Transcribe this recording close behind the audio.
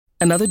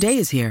Another day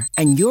is here,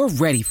 and you're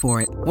ready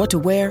for it. What to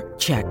wear?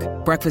 Check.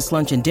 Breakfast,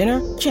 lunch, and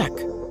dinner? Check.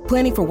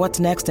 Planning for what's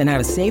next and how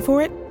to save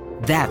for it?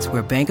 That's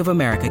where Bank of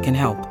America can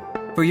help.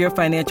 For your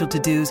financial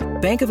to-dos,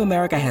 Bank of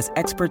America has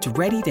experts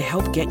ready to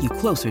help get you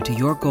closer to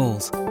your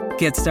goals.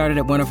 Get started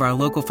at one of our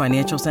local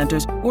financial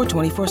centers or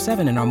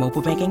 24/7 in our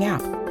mobile banking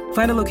app.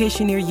 Find a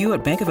location near you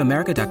at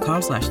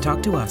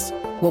bankofamerica.com/talktous.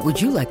 What would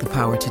you like the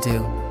power to do?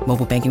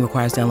 Mobile banking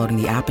requires downloading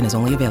the app and is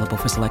only available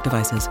for select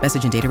devices.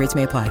 Message and data rates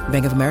may apply.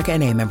 Bank of America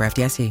N.A., member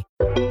FDIC.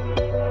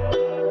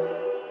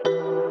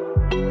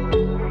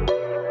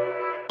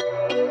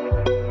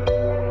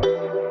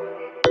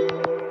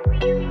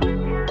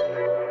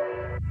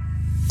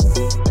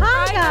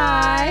 Hi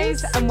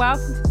guys, and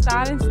welcome to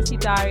Silent City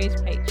Diaries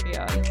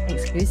Patreon.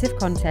 Exclusive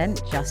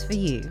content just for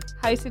you.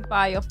 Hosted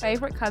by your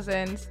favourite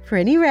cousins,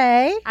 Prinny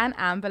Ray and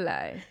Amber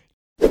Lowe.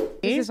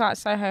 This is like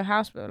Soho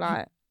House, but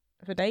like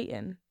for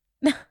dating.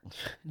 No,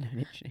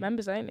 literally.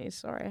 Members only,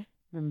 sorry.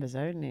 Members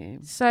only.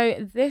 So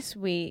this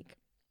week,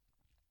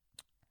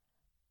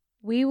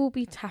 we will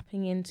be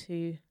tapping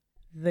into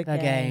the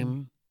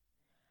game.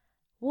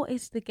 What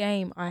is the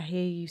game, I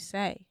hear you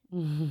say?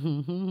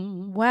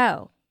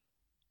 Well,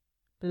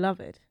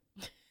 beloved,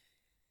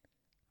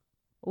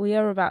 we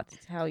are about to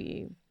tell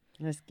you.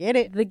 Let's get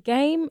it. The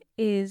game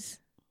is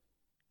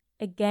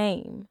a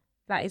game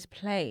that is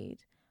played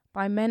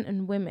by men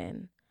and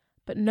women,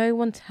 but no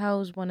one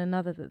tells one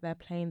another that they're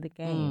playing the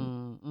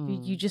game.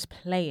 You just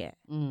play it.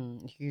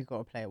 You got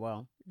to play it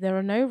well. There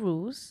are no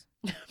rules.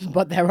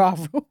 But there are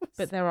rules.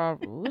 But there are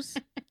rules.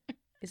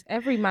 It's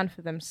every man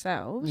for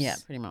themselves. Yeah,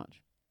 pretty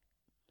much.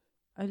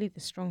 Only the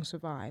strong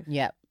survive.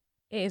 Yep.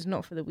 It is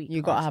not for the weak.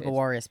 You got to have a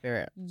warrior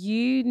spirit.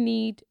 You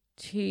need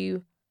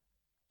to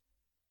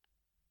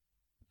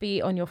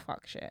be on your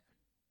fuck shit.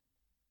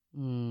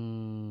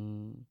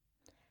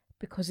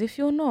 Because if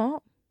you're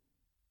not,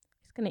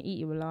 it's going to eat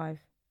you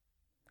alive.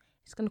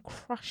 It's going to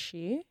crush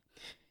you.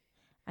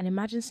 And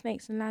imagine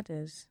snakes and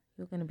ladders.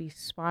 You're going to be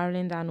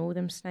spiraling down all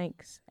them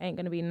snakes. Ain't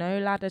going to be no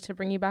ladder to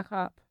bring you back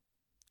up.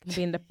 Going to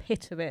be in the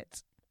pit of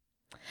it.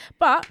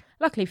 But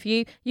luckily for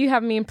you, you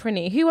have me and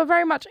Prinny, who are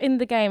very much in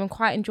the game and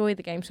quite enjoy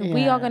the game. So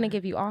we are going to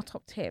give you our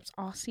top tips,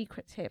 our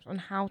secret tips on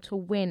how to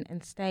win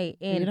and stay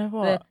in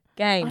the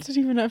game. I don't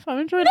even know if I'm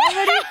enjoying it. I'm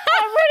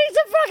ready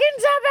to fucking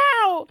tap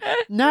out.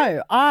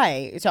 No,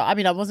 I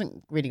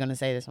wasn't really going to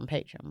say this on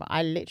Patreon, but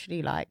I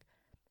literally I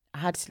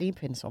had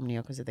sleep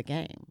insomnia because of the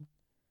game.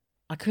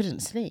 I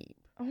couldn't sleep.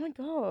 Oh my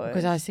God.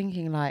 Because I was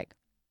thinking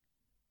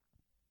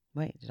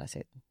wait, did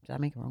I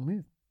make a wrong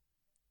move?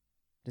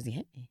 Does he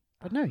hate me?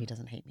 But no, he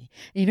doesn't hate me.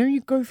 You know,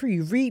 you go through,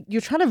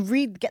 you're trying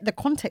to get the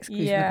context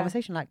clues from the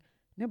conversation.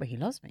 No, but he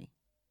loves me.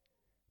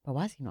 But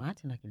why is he not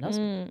acting like he loves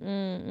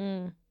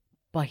me?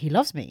 But he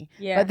loves me.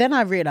 Yeah. But then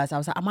I realised, I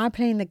was like, am I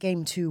playing the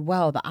game too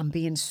well that I'm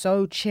being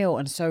so chill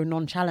and so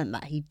nonchalant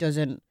that he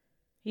doesn't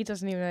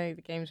even know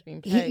the game's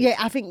being played.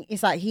 I think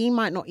it's like he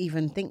might not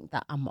even think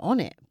that I'm on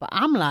it. But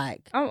I'm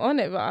like... I'm on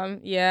it,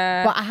 but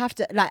yeah. But I have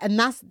to, and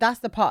that's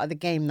the part of the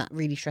game that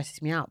really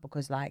stresses me out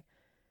because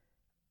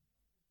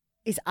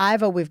it's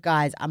either with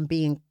guys I'm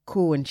being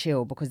cool and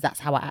chill because that's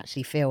how I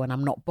actually feel and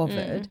I'm not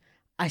bothered.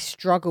 I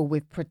struggle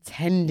with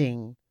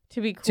pretending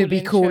to be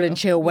cool and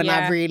chill when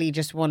I really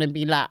just want to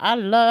be like, I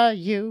love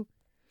you.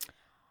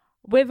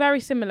 We're very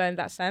similar in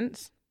that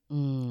sense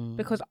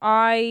because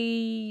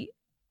I'm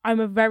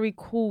a very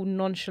cool,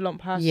 nonchalant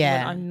person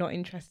when I'm not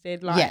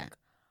interested.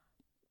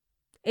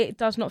 It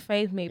does not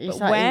faze me. But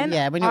when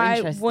I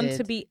want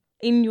to be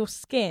in your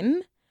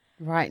skin...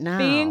 Right now,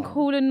 being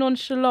cool and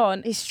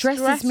nonchalant, it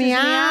stresses me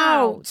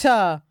out.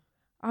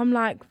 I'm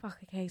like, fuck,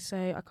 okay, so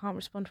I can't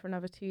respond for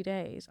another 2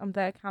 days. I'm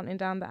there counting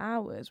down the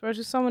hours. Whereas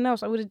with someone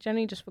else, I would have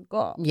genuinely just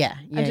forgot. Yeah.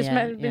 And just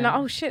been like,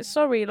 oh shit,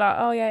 sorry.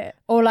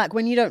 Or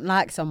when you don't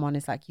like someone,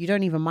 it's like, you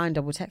don't even mind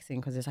double texting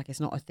because it's like,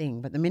 it's not a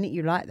thing. But the minute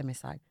you like them,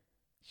 it's like,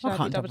 I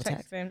can't double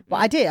text. But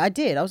I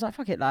did. I was like,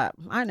 fuck it. I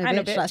ain't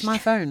no bitch. It's my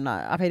phone.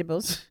 I pay the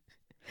bills.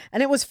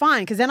 And it was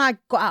fine because then I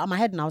got out of my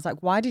head and I was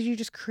like, why did you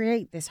just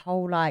create this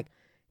whole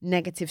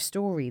negative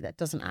story that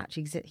doesn't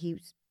actually exist? He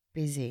was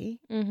busy.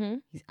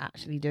 He's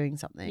actually doing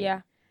something.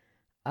 Yeah.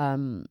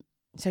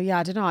 So yeah,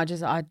 I don't know. I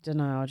don't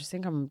know. I just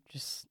think I'm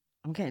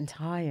getting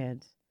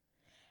tired.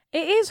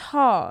 It is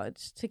hard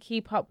to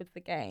keep up with the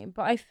game,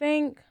 but I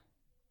think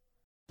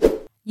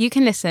you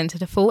can listen to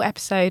the full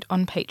episode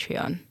on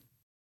Patreon.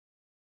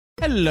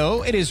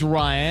 Hello, it is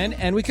Ryan,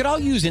 and we could all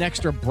use an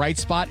extra bright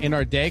spot in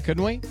our day,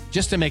 couldn't we?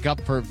 Just to make up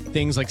for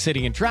things like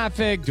sitting in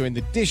traffic, doing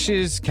the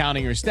dishes,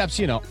 counting your steps,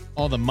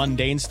 all the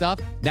mundane stuff.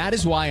 That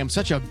is why I'm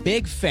such a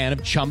big fan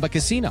of Chumba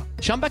Casino.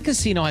 Chumba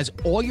Casino has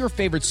all your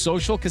favorite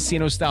social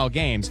casino-style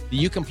games that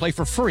you can play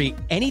for free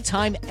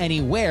anytime,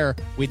 anywhere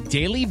with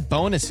daily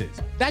bonuses.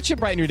 That should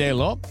brighten your day a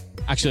little.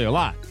 Actually, a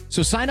lot.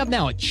 So sign up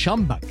now at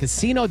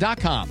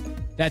ChumbaCasino.com.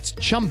 That's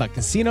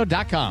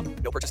ChumbaCasino.com.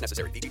 No purchase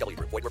necessary. VGW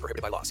Group. Void where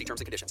prohibited by law. See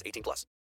terms and conditions. 18+.